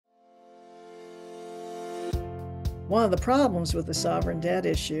One of the problems with the sovereign debt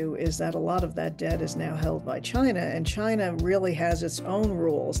issue is that a lot of that debt is now held by China, and China really has its own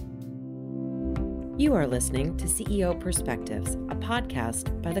rules. You are listening to CEO Perspectives, a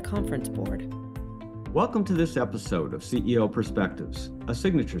podcast by the Conference Board. Welcome to this episode of CEO Perspectives, a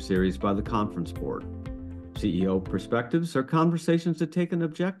signature series by the Conference Board. CEO Perspectives are conversations that take an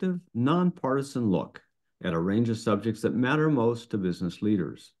objective, nonpartisan look at a range of subjects that matter most to business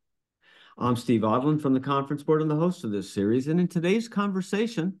leaders. I'm Steve Odland from the Conference Board and the host of this series, and in today's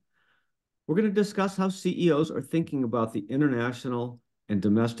conversation, we're going to discuss how CEOs are thinking about the international and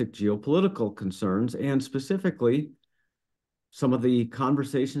domestic geopolitical concerns, and specifically, some of the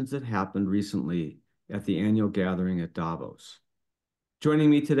conversations that happened recently at the annual gathering at Davos. Joining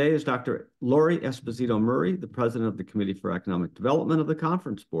me today is Dr. Lori Esposito Murray, the president of the Committee for Economic Development of the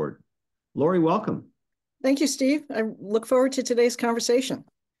Conference Board. Lori, welcome. Thank you, Steve. I look forward to today's conversation.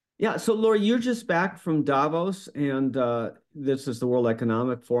 Yeah, so Lori, you're just back from Davos, and this is the World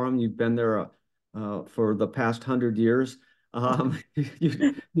Economic Forum. You've been there for the past 100 years.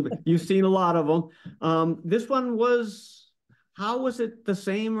 You've seen a lot of them. This one how was it the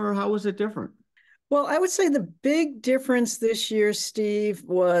same or how was it different? Well, I would say the big difference this year, Steve,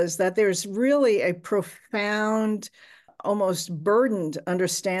 was that there's really a profound, almost burdened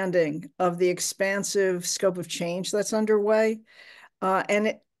understanding of the expansive scope of change that's underway.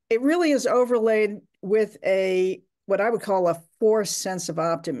 And it really is overlaid with what I would call a forced sense of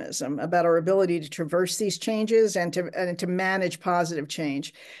optimism about our ability to traverse these changes and to manage positive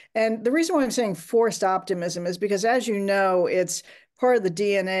change. And the reason why I'm saying forced optimism is because, as you know, it's part of the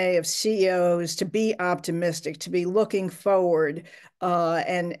DNA of CEOs to be optimistic, to be looking forward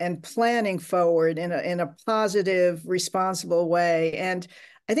and planning forward in a positive, responsible way. And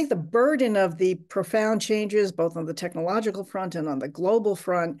I think the burden of the profound changes, both on the technological front and on the global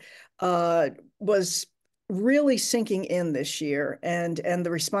front, was really sinking in this year, and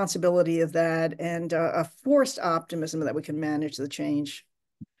the responsibility of that, and a forced optimism that we can manage the change.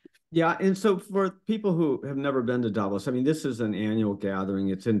 Yeah, and so for people who have never been to Davos, I mean, this is an annual gathering.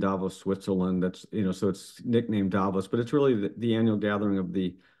 It's in Davos, Switzerland. That's, so it's nicknamed Davos, but it's really the annual gathering of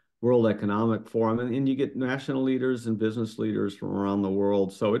the World Economic Forum, and you get national leaders and business leaders from around the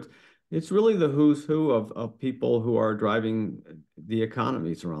world. So it's really the who's who of people who are driving the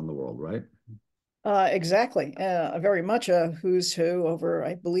economies around the world, right? Exactly. Very much a who's who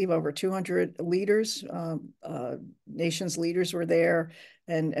I believe over 200 leaders, nations leaders were there,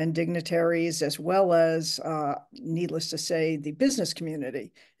 and dignitaries, as well as, needless to say, the business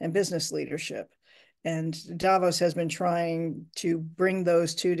community and business leadership. And Davos has been trying to bring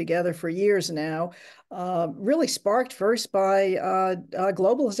those two together for years now, really sparked first by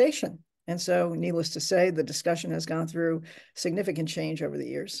globalization. And so, needless to say, the discussion has gone through significant change over the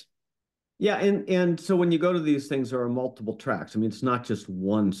years. Yeah, and so when you go to these things, there are multiple tracks. I mean, it's not just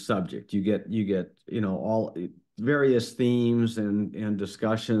one subject. You get all various themes and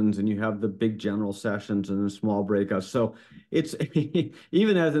discussions, and you have the big general sessions and the small breakouts. So it's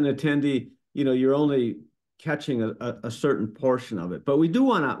even as an attendee, you're only catching a certain portion of it. But we do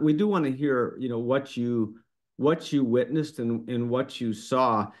want to hear what you witnessed and what you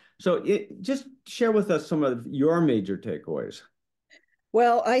saw. So just share with us some of your major takeaways.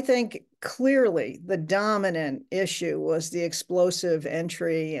 Well, I think clearly the dominant issue was the explosive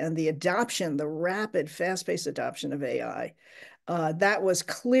entry and the rapid, fast-paced adoption of AI. That was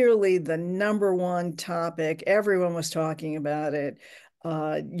clearly the number one topic. Everyone was talking about it.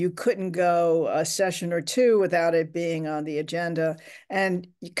 You couldn't go a session or two without it being on the agenda. And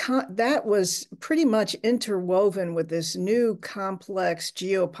that was pretty much interwoven with this new complex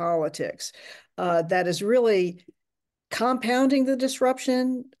geopolitics that is really compounding the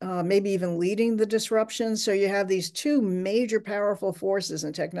disruption, maybe even leading the disruption. So you have these two major powerful forces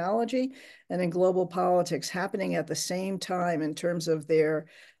in technology and in global politics happening at the same time in terms of their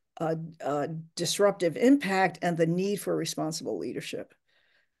disruptive impact and the need for responsible leadership.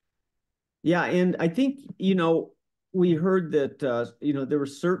 Yeah, and I think, we heard that, there were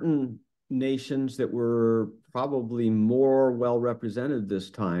certain nations that were probably more well represented this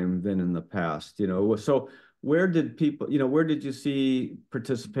time than in the past, So where did you see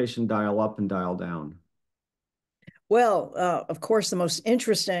participation dial up and dial down? Well, of course, the most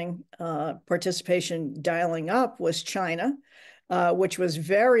interesting participation dialing up was China, which was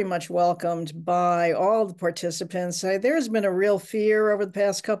very much welcomed by all the participants. There's been a real fear over the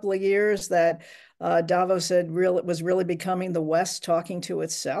past couple of years that Davos was really becoming the West talking to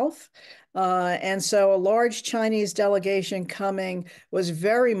itself. And so a large Chinese delegation coming was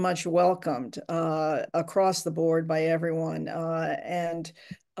very much welcomed across the board by everyone. And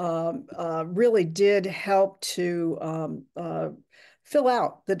really did help to fill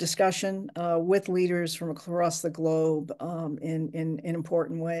out the discussion with leaders from across the globe in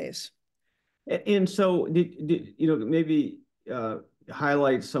important ways. And so, maybe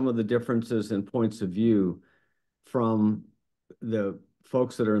highlight some of the differences in points of view from the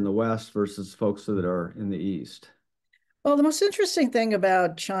folks that are in the West versus folks that are in the East? Well, the most interesting thing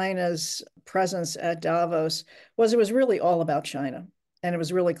about China's presence at Davos was it was really all about China. And it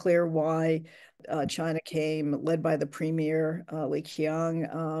was really clear why China came, led by the premier, Li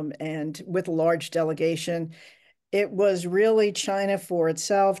Qiang, and with a large delegation. It was really China for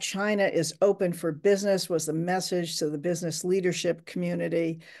itself. China is open for business was the message to the business leadership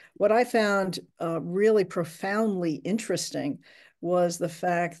community. What I found really profoundly interesting was the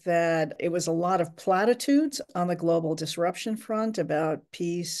fact that it was a lot of platitudes on the global disruption front about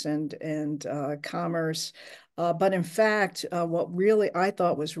peace and commerce. But in fact, what really I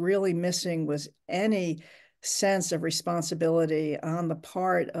thought was really missing was any sense of responsibility on the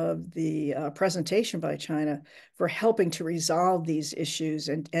part of the presentation by China for helping to resolve these issues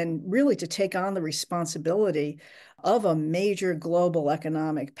and really to take on the responsibility of a major global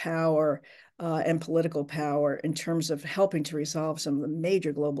economic power and political power in terms of helping to resolve some of the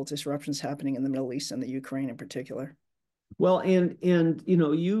major global disruptions happening in the Middle East and the Ukraine in particular. Well, and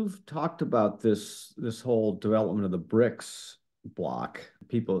you've talked about this whole development of the BRICS bloc.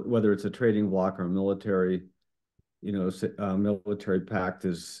 People, whether it's a trading bloc or a military, military pact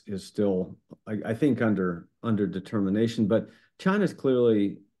is still, I think, under determination. But China's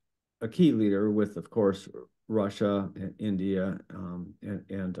clearly a key leader with, of course, Russia, India,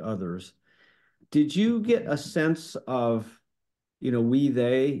 and others. Did you get a sense of,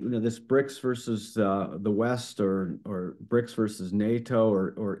 this BRICS versus the West or BRICS versus NATO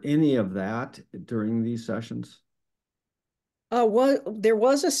or any of that during these sessions? There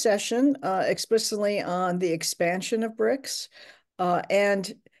was a session explicitly on the expansion of BRICS,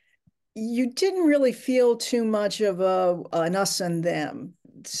 and you didn't really feel too much of an us and them,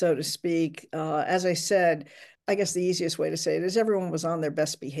 so to speak. As I said, I guess the easiest way to say it is everyone was on their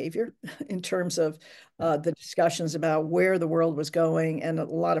best behavior in terms of the discussions about where the world was going and a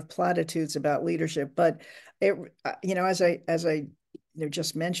lot of platitudes about leadership. But it, as I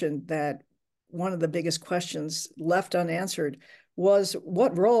just mentioned, that one of the biggest questions left unanswered was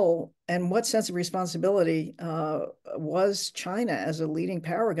what role and what sense of responsibility was China as a leading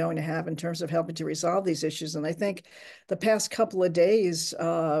power going to have in terms of helping to resolve these issues? And I think the past couple of days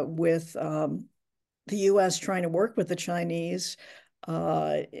with the U.S. trying to work with the Chinese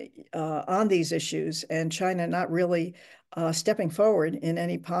on these issues and China not really stepping forward in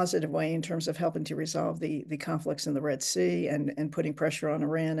any positive way in terms of helping to resolve the conflicts in the Red Sea and putting pressure on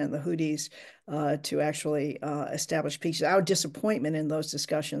Iran and the Houthis to actually establish peace. Our disappointment in those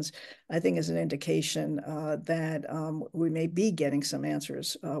discussions, I think, is an indication that we may be getting some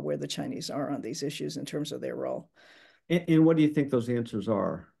answers where the Chinese are on these issues in terms of their role. And what do you think those answers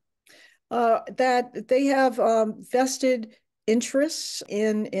are? That they have vested interests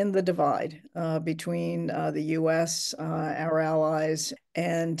in the divide between the U.S., our allies,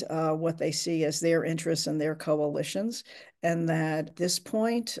 and what they see as their interests and their coalitions, and that at this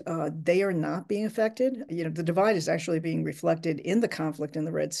point they are not being affected. The divide is actually being reflected in the conflict in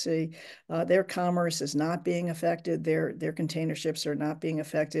the Red Sea. Their commerce is not being affected. Their container ships are not being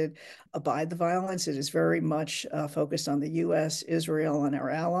affected by the violence. It is very much focused on the U.S., Israel, and our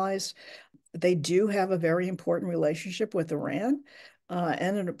allies. They do have a very important relationship with Iran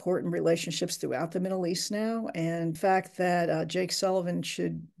and an important relationships throughout the Middle East now. And in fact, that Jake Sullivan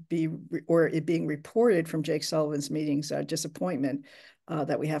should be, or it being reported from Jake Sullivan's meetings, disappointment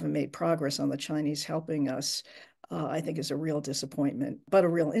that we haven't made progress on the Chinese helping us, I think is a real disappointment, but a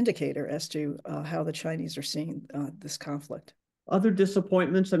real indicator as to how the Chinese are seeing this conflict. Other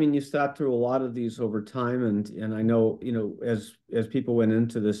disappointments? I mean, you sat through a lot of these over time, and I know, as people went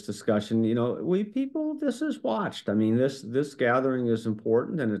into this discussion, this is watched. I mean, this gathering is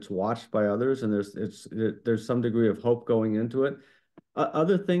important and it's watched by others, and there's some degree of hope going into it.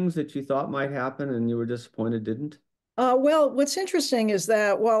 Other things that you thought might happen and you were disappointed didn't? Well, what's interesting is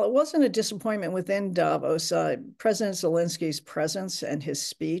that while it wasn't a disappointment within Davos, President Zelensky's presence and his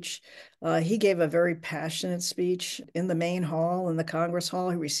speech, he gave a very passionate speech in the main hall, in the Congress Hall.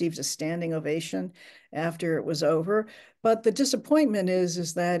 He received a standing ovation after it was over. But the disappointment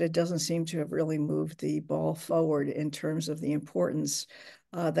is that it doesn't seem to have really moved the ball forward in terms of the importance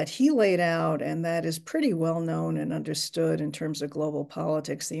that he laid out, and that is pretty well known and understood in terms of global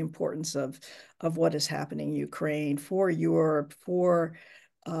politics, the importance of what is happening in Ukraine for Europe, for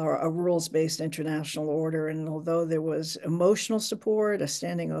a rules-based international order. And although there was emotional support, a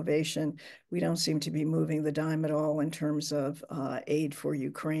standing ovation, we don't seem to be moving the dime at all in terms of aid for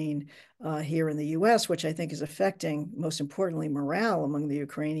Ukraine here in the U.S., which I think is affecting, most importantly, morale among the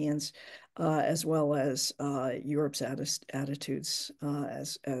Ukrainians, as well as Europe's attitudes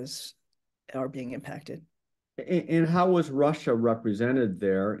as are being impacted. And how was Russia represented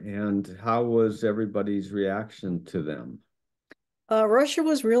there, and how was everybody's reaction to them? Russia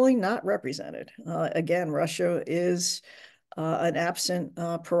was really not represented. Again, Russia is an absent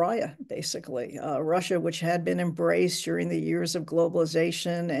pariah, basically. Russia, which had been embraced during the years of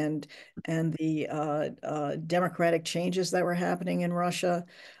globalization and the democratic changes that were happening in Russia,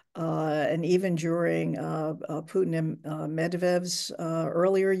 and even during Putin and Medvedev's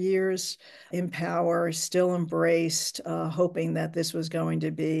earlier years in power, still embraced, hoping that this was going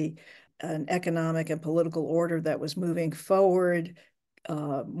to be an economic and political order that was moving forward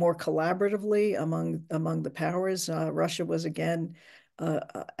more collaboratively among the powers. Russia was again,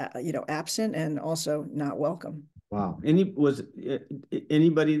 absent and also not welcome. Wow. Was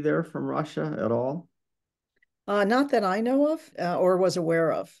anybody there from Russia at all? Not that I know of or was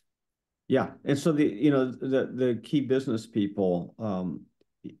aware of. Yeah, and so the key business people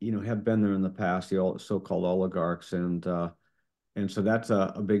have been there in the past, the so-called oligarchs, and so that's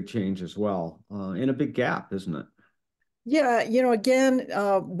a big change as well, and a big gap, isn't it? Yeah, again,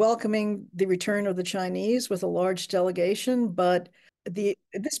 welcoming the return of the Chinese with a large delegation, but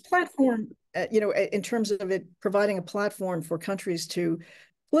this platform, in terms of it providing a platform for countries to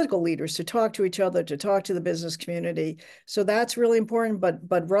political leaders to talk to each other, to talk to the business community. So that's really important.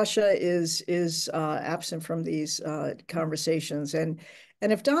 But Russia is absent from these conversations. And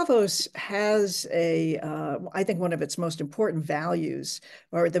if Davos has I think one of its most important values,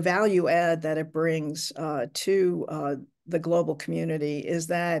 or the value add that it brings to the global community, is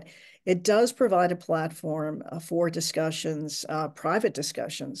that it does provide a platform for discussions, private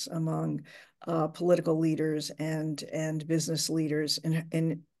discussions among political leaders and business leaders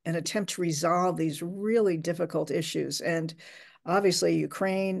in an attempt to resolve these really difficult issues. And obviously,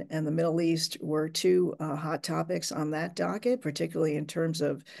 Ukraine and the Middle East were two hot topics on that docket, particularly in terms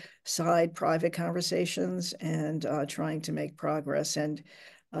of side private conversations and trying to make progress. And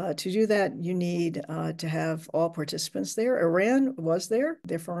to do that, you need to have all participants there. Iran was there.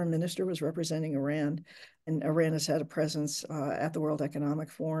 Their foreign minister was representing Iran. And Iran has had a presence at the World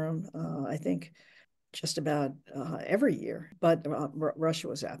Economic Forum, I think, just about every year. But Russia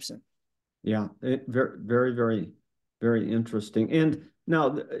was absent. Yeah, very, very, very, very interesting. And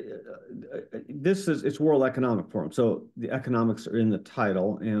now it's World Economic Forum, so the economics are in the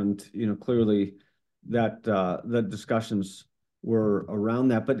title, and clearly that the discussions were around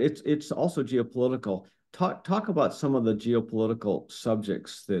that, but it's also geopolitical. Talk about some of the geopolitical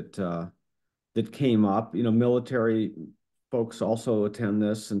subjects that came up. Military folks also attend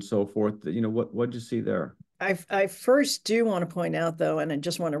this and so forth. What'd you see there? I first do want to point out, though, and I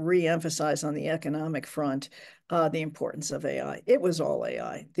just want to re-emphasize on the economic front, the importance of AI. It was all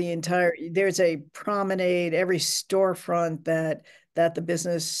AI. There's a promenade, every storefront that the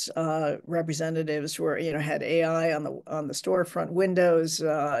business representatives had AI on the storefront windows.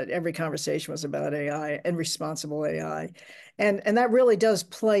 Every conversation was about AI and responsible AI. And that really does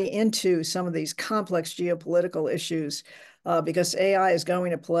play into some of these complex geopolitical issues because AI is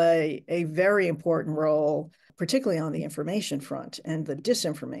going to play a very important role, particularly on the information front and the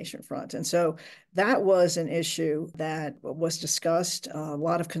disinformation front. And so that was an issue that was discussed, a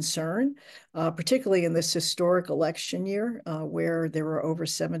lot of concern, particularly in this historic election year where there were over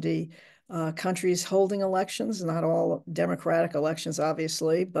 70 countries holding elections, not all democratic elections,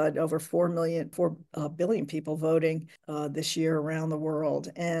 obviously, but over 4 billion people voting this year around the world.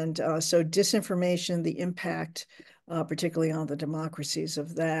 And so disinformation, the impact, particularly on the democracies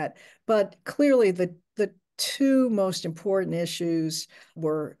of that. But clearly the two most important issues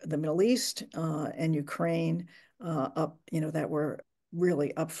were the Middle East and Ukraine, that were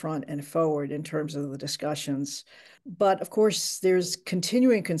really upfront and forward in terms of the discussions. But of course, there's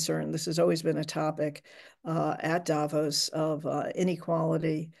continuing concern. This has always been a topic at Davos of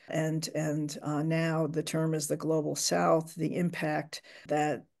inequality, and now the term is the global South, the impact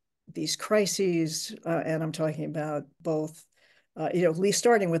that these crises, and I'm talking about both, at least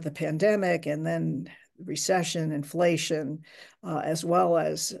starting with the pandemic and then recession, inflation, as well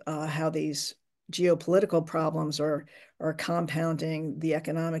as how these geopolitical problems are compounding the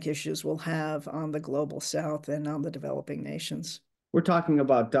economic issues we'll have on the global South and on the developing nations. We're talking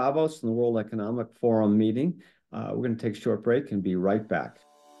about Davos and the World Economic Forum meeting. We're going to take a short break and be right back.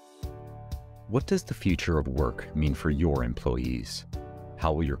 What does the future of work mean for your employees?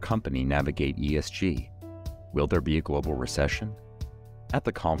 How will your company navigate ESG? Will there be a global recession? At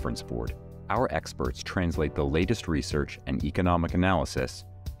the Conference Board, our experts translate the latest research and economic analysis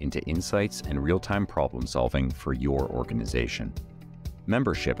into insights and real-time problem solving for your organization.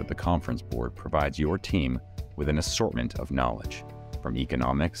 Membership at the Conference Board provides your team with an assortment of knowledge from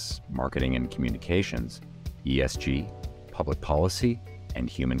economics, marketing and communications, ESG, public policy, and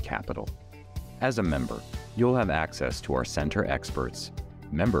human capital. As a member, you'll have access to our center experts,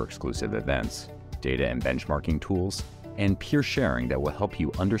 member-exclusive events, data and benchmarking tools, and peer sharing that will help you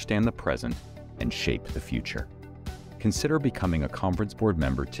understand the present and shape the future. Consider becoming a Conference Board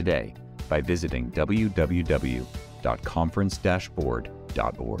member today by visiting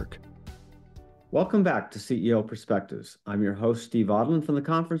www.conference-board.org. Welcome back to CEO Perspectives. I'm your host, Steve Odland from the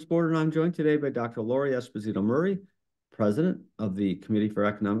Conference Board, and I'm joined today by Dr. Lori Esposito Murray, President of the Committee for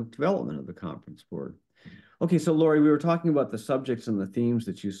Economic Development of the Conference Board. Okay, so Lori, we were talking about the subjects and the themes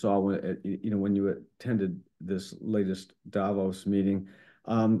that you saw when you attended this latest Davos meeting.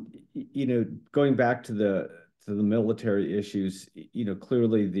 Going back to the military issues,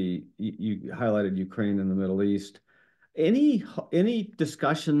 clearly you highlighted Ukraine and the Middle East. Any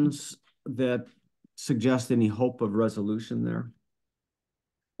discussions that suggest any hope of resolution there?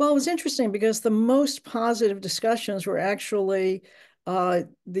 Well, it was interesting because the most positive discussions were actually the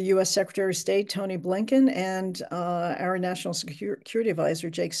U.S. Secretary of State, Tony Blinken, and our National Security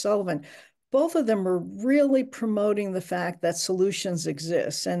Advisor, Jake Sullivan. Both of them were really promoting the fact that solutions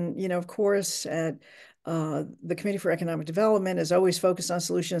exist. And, of course, at the Committee for Economic Development is always focused on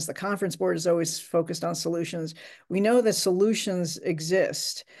solutions. The Conference Board is always focused on solutions. We know that solutions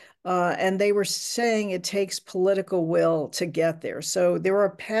exist. And they were saying it takes political will to get there. So there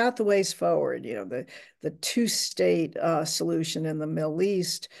are pathways forward, the two-state solution in the Middle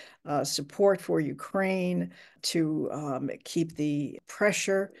East, support for Ukraine to keep the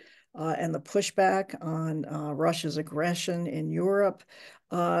pressure and the pushback on Russia's aggression in Europe.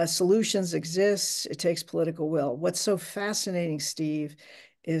 Solutions exist. It takes political will. What's so fascinating, Steve,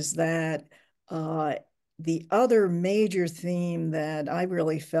 is that the other major theme that I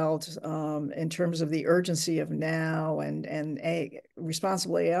really felt in terms of the urgency of now and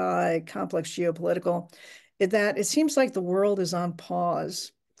responsible AI, complex geopolitical, is that it seems like the world is on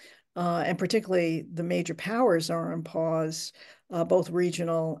pause, and particularly the major powers are on pause, both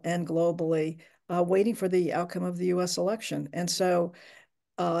regional and globally, waiting for the outcome of the U.S. election. And so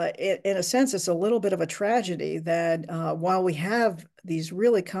in a sense, it's a little bit of a tragedy that while we have these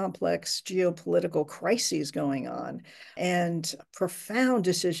really complex geopolitical crises going on and profound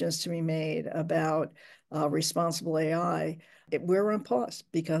decisions to be made about responsible AI, we're on pause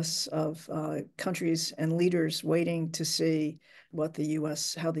because of countries and leaders waiting to see how the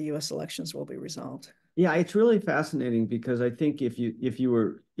U.S. elections will be resolved. Yeah, it's really fascinating because I think if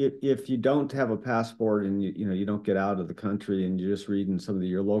you don't have a passport and you don't get out of the country and you're just reading some of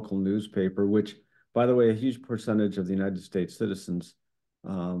your local newspaper, which, by the way, a huge percentage of the United States citizens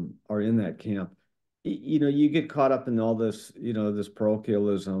are in that camp, you get caught up in all this, this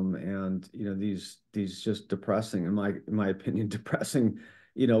parochialism and these just depressing, in my opinion, depressing,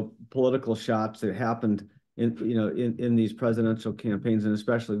 political shots that happened in these presidential campaigns, and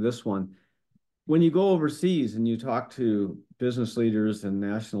especially this one. When you go overseas and you talk to business leaders and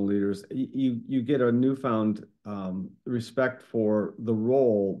national leaders, you get a newfound respect for the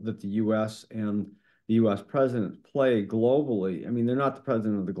role that the U.S. and the U.S. president play globally. I mean, they're not the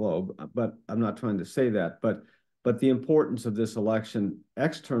president of the globe, but I'm not trying to say that. But the importance of this election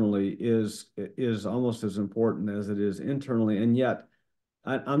externally is almost as important as it is internally. And yet,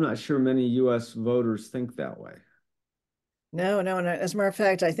 I'm not sure many U.S. voters think that way. No. As a matter of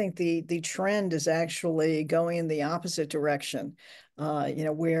fact, I think the trend is actually going in the opposite direction,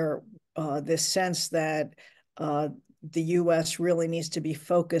 where this sense that the U.S. really needs to be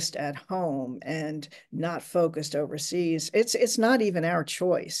focused at home and not focused overseas. It's not even our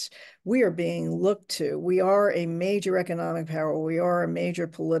choice. We are being looked to. We are a major economic power. We are a major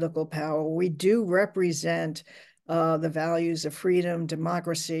political power. We do represent the values of freedom,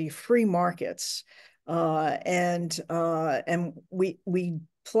 democracy, free markets. And we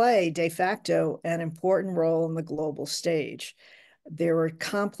play de facto an important role in the global stage. There are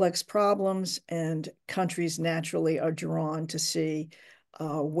complex problems, and countries naturally are drawn to see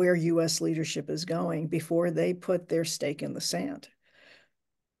where U.S. leadership is going before they put their stake in the sand.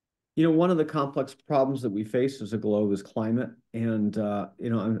 One of the complex problems that we face as a globe is climate. And, I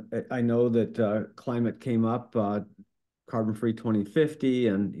know that climate came up, carbon-free 2050,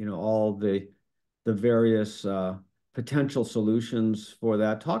 and, all the various potential solutions for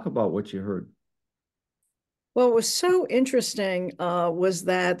that. Talk about what you heard. Well, what was so interesting was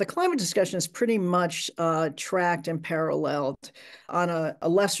that the climate discussion is pretty much tracked and paralleled on a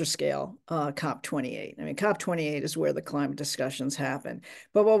lesser scale, COP28. I mean, COP28 is where the climate discussions happen.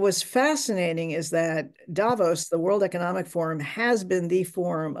 But what was fascinating is that Davos, the World Economic Forum, has been the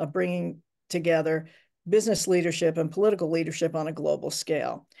forum of bringing together business leadership and political leadership on a global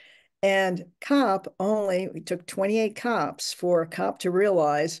scale. And we took 28 COPs for COP to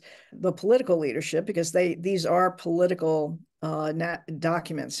realize the political leadership, because these are political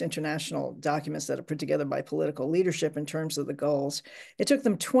documents, international documents that are put together by political leadership in terms of the goals. It took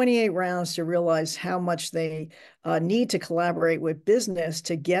them 28 rounds to realize how much they need to collaborate with business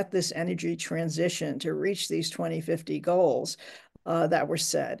to get this energy transition to reach these 2050 goals that were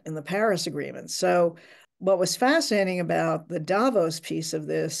set in the Paris Agreement. So what was fascinating about the Davos piece of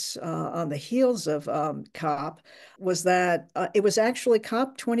this on the heels of COP was that it was actually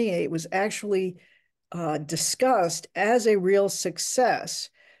COP28 was actually discussed as a real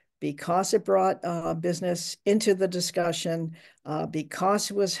success because it brought business into the discussion, because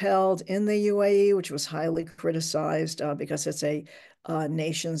it was held in the UAE, which was highly criticized because it's a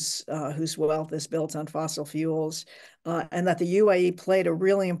nations whose wealth is built on fossil fuels, and that the UAE played a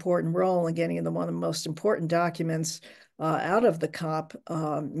really important role in getting one of the most important documents out of the COP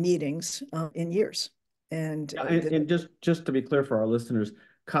meetings in years. And just to be clear for our listeners,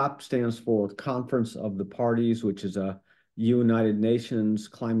 COP stands for Conference of the Parties, which is a United Nations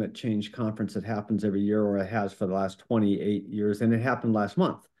climate change conference that happens every year, or it has for the last 28 years, and it happened last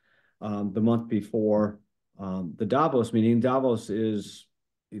month, the month before the Davos meeting. Davos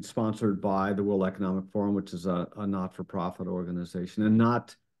it's sponsored by the World Economic Forum, which is a not-for-profit organization and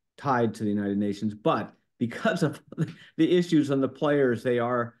not tied to the United Nations. But because of the issues and the players, they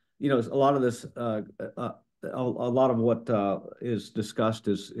are, a lot of this, a lot of what is discussed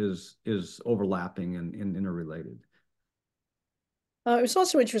is overlapping and interrelated. It was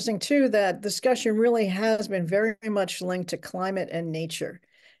also interesting, too, that discussion really has been very much linked to climate and nature,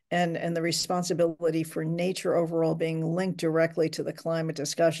 and the responsibility for nature overall being linked directly to the climate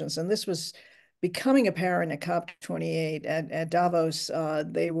discussions. And this was becoming apparent at COP28. At Davos,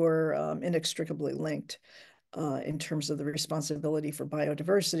 they were inextricably linked in terms of the responsibility for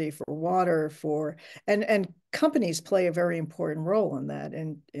biodiversity, for water, and companies play a very important role in that,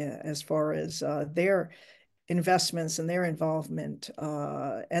 and as far as their investments and their involvement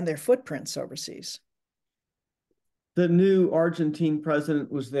and their footprints overseas. The new Argentine president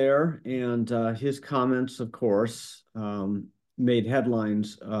was there, and his comments, of course, made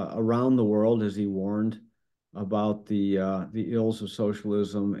headlines around the world as he warned about the ills of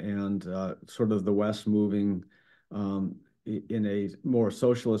socialism and sort of the West moving in a more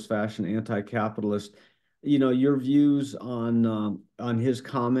socialist fashion, anti-capitalist. Your views on his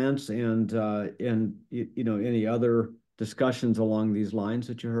comments and any other discussions along these lines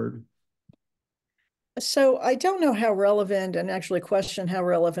that you heard? So I don't know how relevant, and actually question how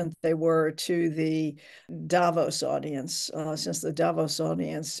relevant they were to the Davos audience, since the Davos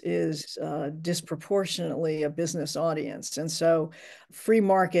audience is disproportionately a business audience. And so free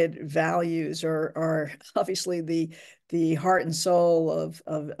market values are obviously the heart and soul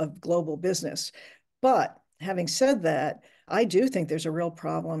of global business. But having said that, I do think there's a real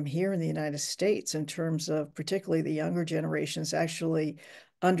problem here in the United States in terms of particularly the younger generations actually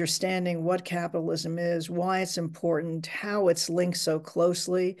understanding what capitalism is, why it's important, how it's linked so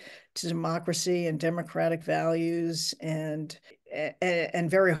closely to democracy and democratic values, and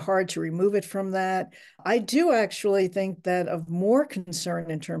very hard to remove it from that. I do actually think that of more concern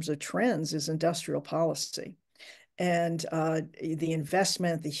in terms of trends is industrial policy. And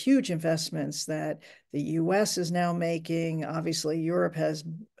the huge investments that the U.S. is now making. Obviously, Europe has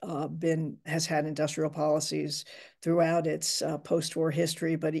had industrial policies throughout its post-war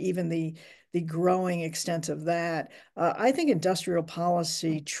history, but even the growing extent of that, I think industrial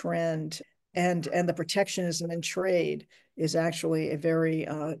policy trend and the protectionism in trade is actually a very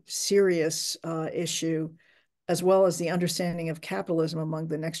serious issue, as well as the understanding of capitalism among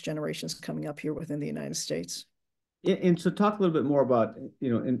the next generations coming up here within the United States. And so talk a little bit more about,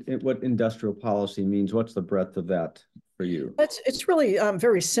 what industrial policy means. What's the breadth of that for you? It's really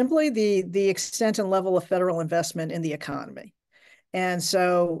very simply the extent and level of federal investment in the economy. And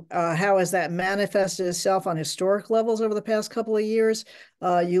so how has that manifested itself on historic levels over the past couple of years?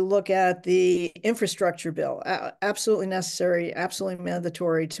 You look at the infrastructure bill, absolutely necessary, absolutely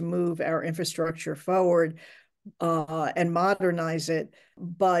mandatory to move our infrastructure forward and modernize it.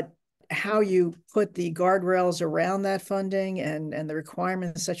 But how you put the guardrails around that funding and the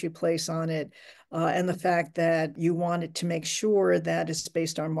requirements that you place on it, and the fact that you wanted to make sure that it's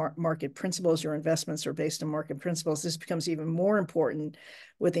based on market principles, your investments are based on market principles. This becomes even more important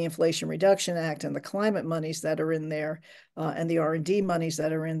with the Inflation Reduction Act and the climate monies that are in there, and the R&D monies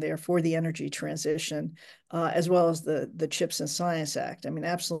that are in there for the energy transition, as well as the CHIPS and Science Act. I mean,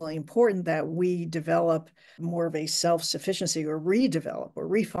 absolutely important that we develop more of a self-sufficiency, or redevelop or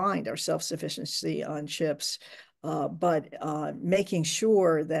refine our self-sufficiency on chips. But making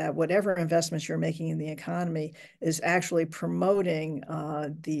sure that whatever investments you're making in the economy is actually promoting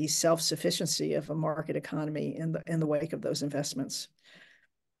the self-sufficiency of a market economy in the wake of those investments.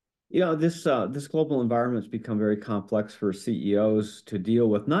 This global environment has become very complex for CEOs to deal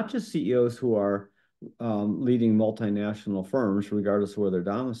with, not just CEOs who are leading multinational firms, regardless of where they're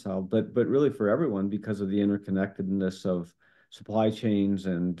domiciled, but really for everyone, because of the interconnectedness of supply chains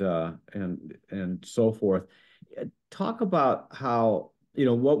and so forth. Talk about how,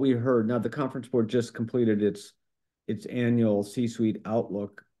 what we heard. Now, the conference board just completed its annual C-suite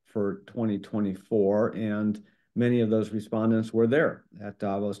outlook for 2024, and many of those respondents were there at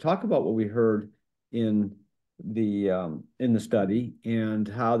Davos. Talk about what we heard in the study and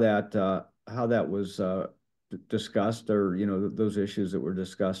how that was discussed, or those issues that were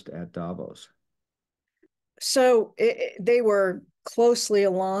discussed at Davos. So they were closely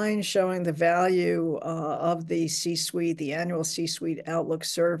aligned, showing the value of the C-suite, the annual C-suite outlook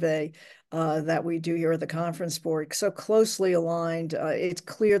survey that we do here at the conference board. So closely aligned. It's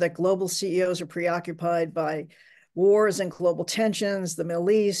clear that global CEOs are preoccupied by wars and global tensions, the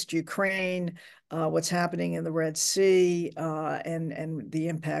Middle East, Ukraine, what's happening in the Red Sea, and the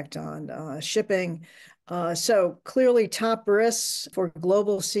impact on shipping. So clearly top risks for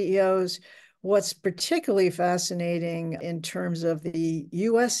global CEOs. What's particularly fascinating in terms of the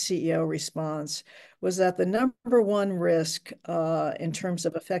U.S. CEO response was that the number one risk in terms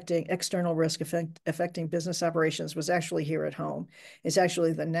of external risk affecting business operations was actually here at home. It's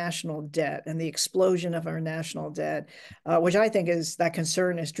actually the national debt and the explosion of our national debt, which I think that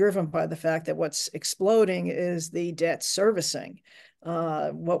concern is driven by the fact that what's exploding is the debt servicing.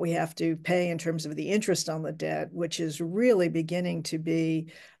 What we have to pay in terms of the interest on the debt, which is really beginning to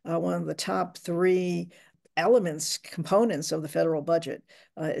be one of the top three components of the federal budget.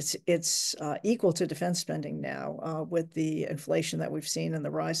 It's equal to defense spending now, with the inflation that we've seen and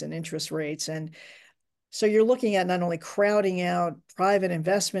the rise in interest rates. And so you're looking at not only crowding out private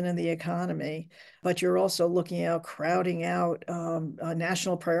investment in the economy, but you're also looking at crowding out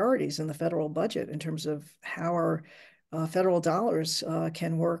national priorities in the federal budget in terms of how our federal dollars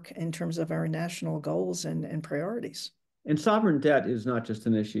can work in terms of our national goals and priorities. And sovereign debt is not just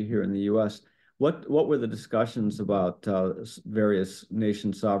an issue here in the U.S. What were the discussions about various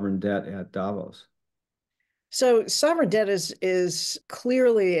nations' sovereign debt at Davos? So sovereign debt is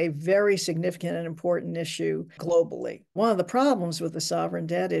clearly a very significant and important issue globally. One of the problems with the sovereign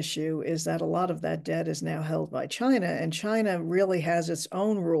debt issue is that a lot of that debt is now held by China, and China really has its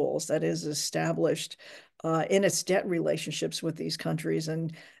own rules that is established in its debt relationships with these countries,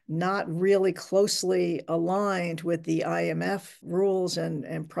 and not really closely aligned with the IMF rules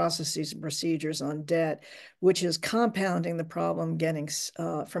and processes and procedures on debt, which is compounding the problem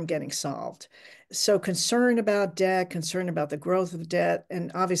from getting solved. So concern about debt, concern about the growth of debt,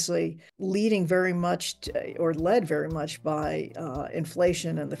 and obviously led very much by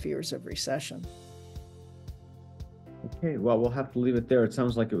inflation and the fears of recession. Okay, well, we'll have to leave it there. It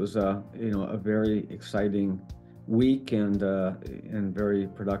sounds like it was a very exciting week and very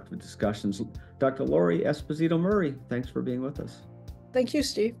productive discussions. Dr. Lori Esposito Murray, thanks for being with us. Thank you,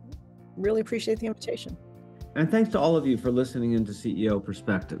 Steve. Really appreciate the invitation. And thanks to all of you for listening into CEO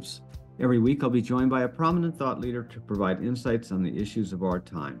Perspectives. Every week, I'll be joined by a prominent thought leader to provide insights on the issues of our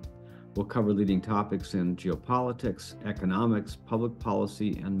time. We'll cover leading topics in geopolitics, economics, public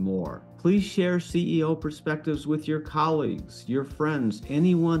policy, and more. Please share CEO Perspectives with your colleagues, your friends,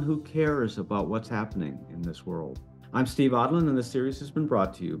 anyone who cares about what's happening in this world. I'm Steve Odland, and this series has been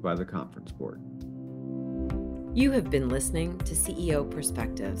brought to you by the Conference Board. You have been listening to CEO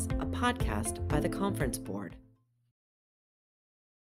Perspectives, a podcast by the Conference Board.